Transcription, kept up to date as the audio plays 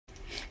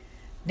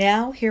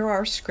Now hear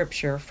our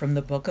scripture from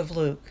the book of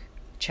Luke,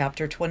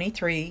 chapter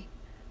 23,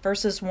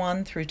 verses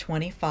 1 through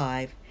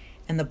 25,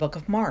 and the book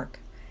of Mark,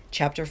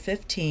 chapter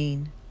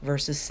 15,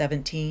 verses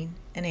 17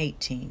 and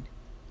 18.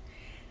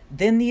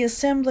 Then the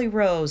assembly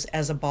rose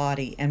as a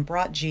body and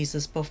brought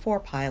Jesus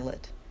before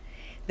Pilate.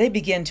 They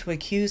began to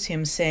accuse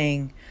him,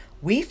 saying,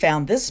 "We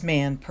found this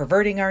man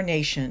perverting our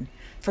nation,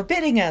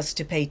 forbidding us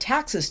to pay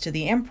taxes to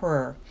the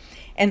emperor,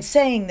 and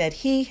saying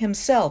that he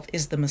himself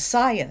is the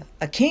Messiah,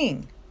 a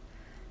king."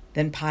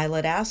 Then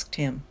Pilate asked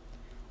him,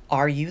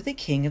 "Are you the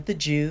king of the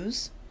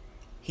Jews?"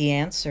 He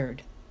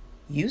answered,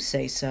 "You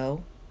say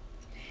so."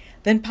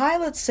 Then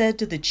Pilate said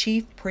to the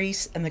chief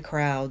priests and the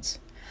crowds,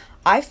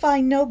 "I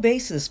find no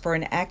basis for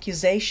an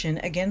accusation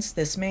against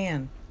this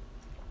man."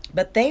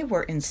 But they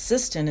were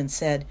insistent and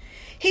said,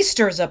 "He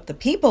stirs up the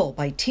people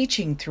by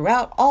teaching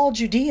throughout all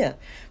Judea,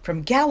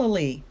 from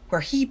Galilee,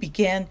 where he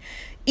began,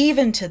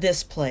 even to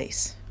this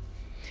place."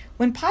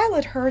 When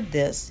Pilate heard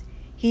this,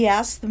 he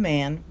asked the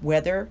man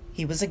whether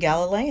he was a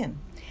Galilean.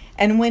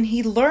 And when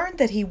he learned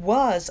that he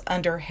was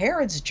under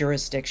Herod's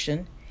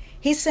jurisdiction,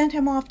 he sent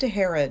him off to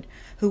Herod,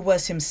 who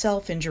was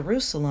himself in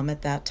Jerusalem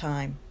at that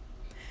time.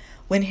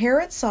 When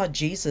Herod saw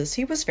Jesus,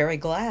 he was very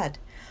glad,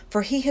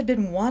 for he had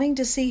been wanting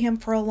to see him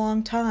for a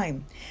long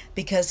time,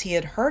 because he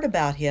had heard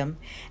about him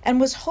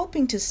and was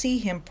hoping to see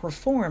him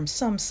perform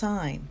some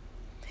sign.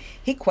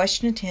 He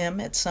questioned him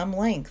at some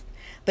length,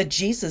 but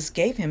Jesus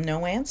gave him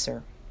no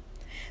answer.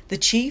 The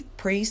chief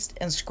priests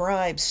and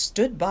scribes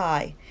stood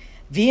by,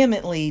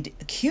 vehemently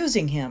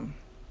accusing him.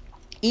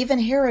 Even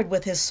Herod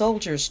with his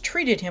soldiers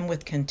treated him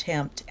with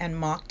contempt and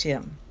mocked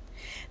him.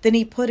 Then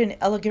he put an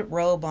elegant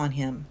robe on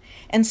him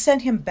and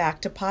sent him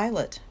back to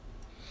Pilate.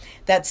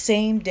 That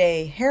same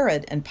day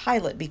Herod and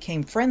Pilate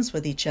became friends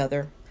with each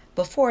other.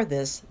 Before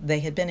this, they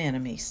had been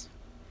enemies.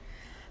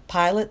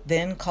 Pilate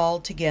then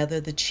called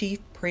together the chief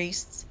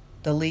priests,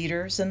 the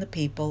leaders, and the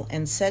people,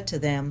 and said to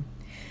them,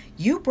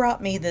 "You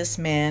brought me this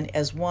man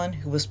as one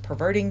who was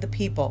perverting the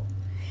people.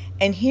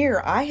 And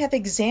here I have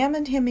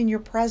examined him in your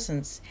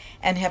presence,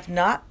 and have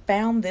not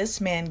found this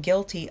man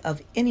guilty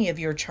of any of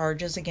your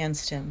charges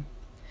against him.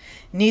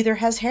 Neither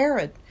has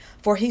Herod,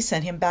 for he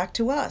sent him back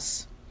to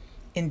us.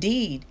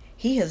 Indeed,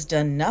 he has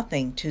done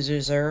nothing to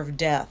deserve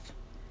death.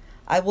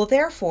 I will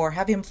therefore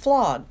have him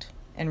flogged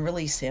and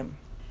release him."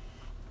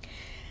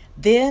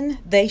 Then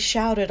they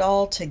shouted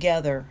all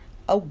together,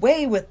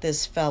 "Away with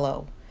this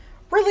fellow!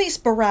 Release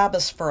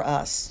Barabbas for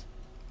us."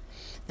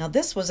 Now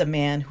this was a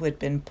man who had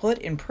been put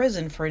in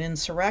prison for an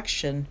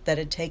insurrection that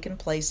had taken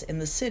place in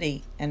the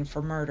city and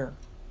for murder.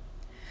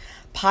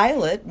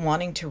 Pilate,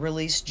 wanting to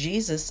release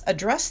Jesus,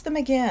 addressed them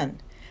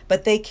again,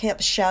 but they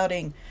kept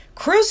shouting,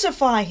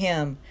 "Crucify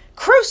him!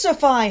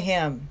 Crucify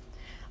him!"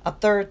 A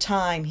third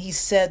time he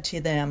said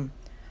to them,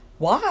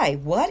 "Why,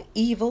 what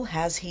evil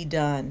has he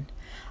done?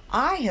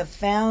 I have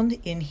found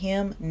in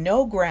him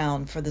no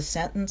ground for the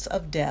sentence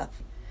of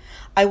death.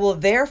 I will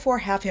therefore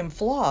have him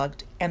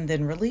flogged and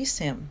then release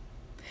him."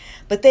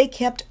 But they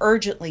kept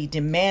urgently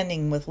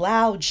demanding with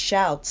loud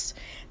shouts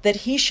that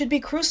he should be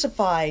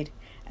crucified,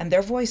 and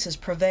their voices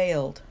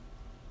prevailed.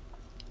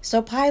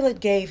 So Pilate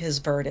gave his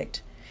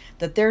verdict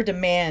that their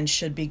demand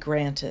should be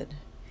granted.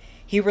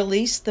 He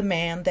released the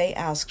man they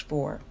asked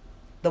for,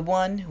 the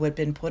one who had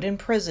been put in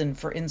prison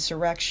for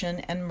insurrection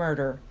and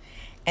murder,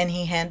 and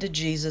he handed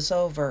Jesus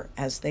over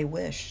as they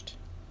wished.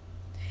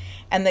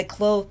 And they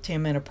clothed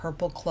him in a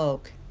purple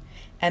cloak,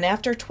 and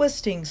after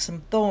twisting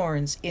some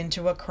thorns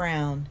into a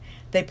crown,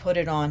 they put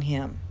it on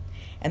him,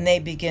 and they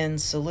began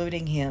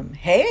saluting him,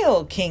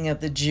 "Hail, King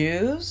of the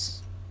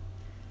Jews!"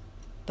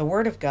 The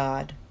word of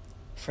God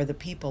for the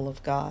people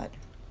of God.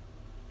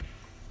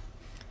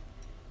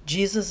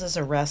 Jesus is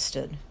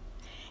arrested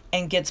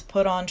and gets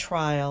put on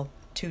trial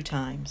 2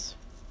 times.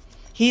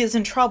 He is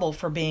in trouble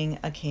for being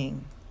a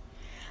king.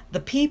 The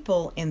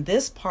people in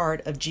this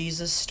part of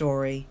Jesus'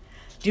 story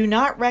do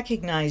not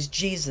recognize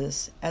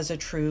Jesus as a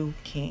true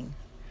king.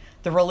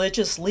 The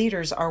religious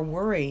leaders are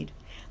worried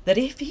that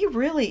if he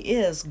really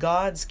is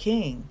God's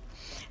king,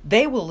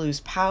 they will lose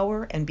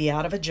power and be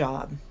out of a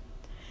job.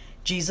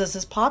 Jesus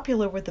is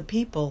popular with the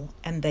people,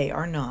 and they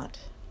are not.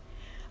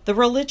 The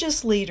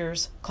religious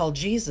leaders call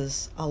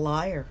Jesus a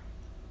liar.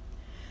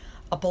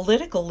 A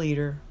political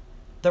leader,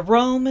 the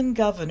Roman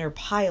governor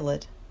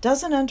Pilate,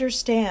 doesn't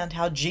understand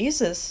how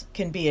Jesus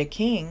can be a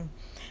king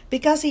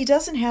because he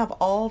doesn't have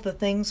all the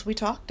things we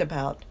talked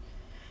about.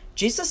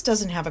 Jesus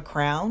doesn't have a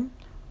crown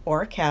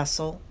or a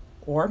castle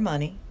or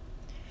money.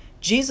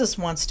 Jesus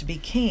wants to be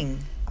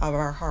king of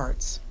our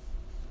hearts.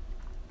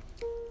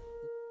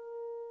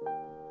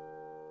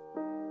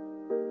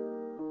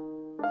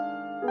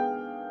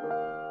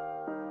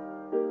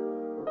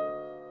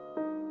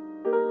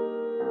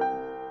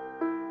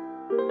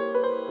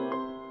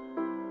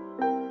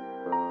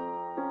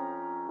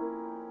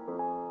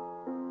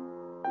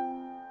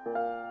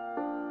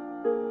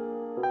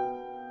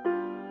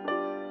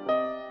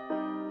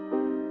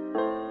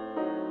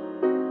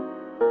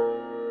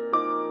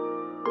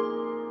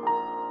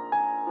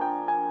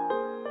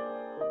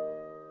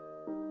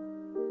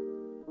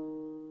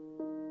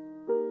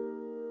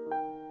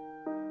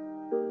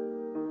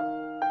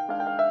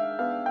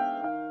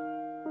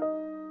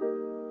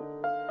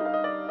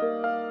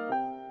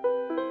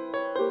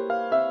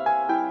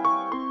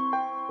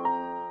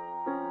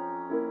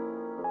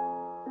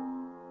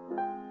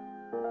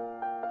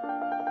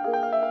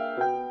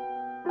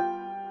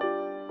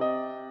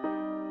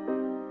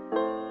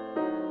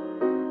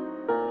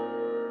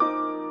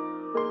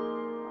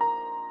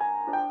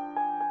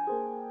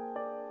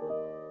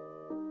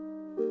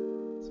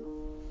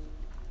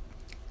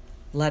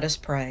 Let us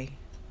pray.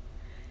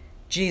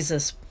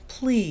 Jesus,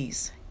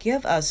 please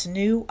give us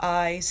new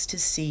eyes to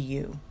see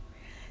you.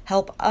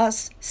 Help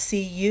us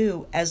see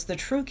you as the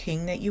true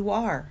King that you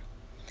are.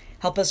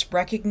 Help us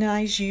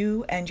recognize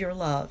you and your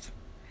love.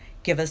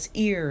 Give us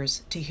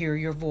ears to hear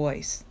your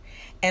voice,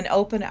 and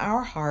open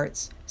our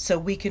hearts so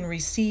we can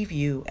receive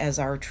you as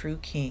our true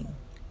King.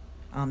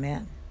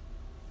 Amen.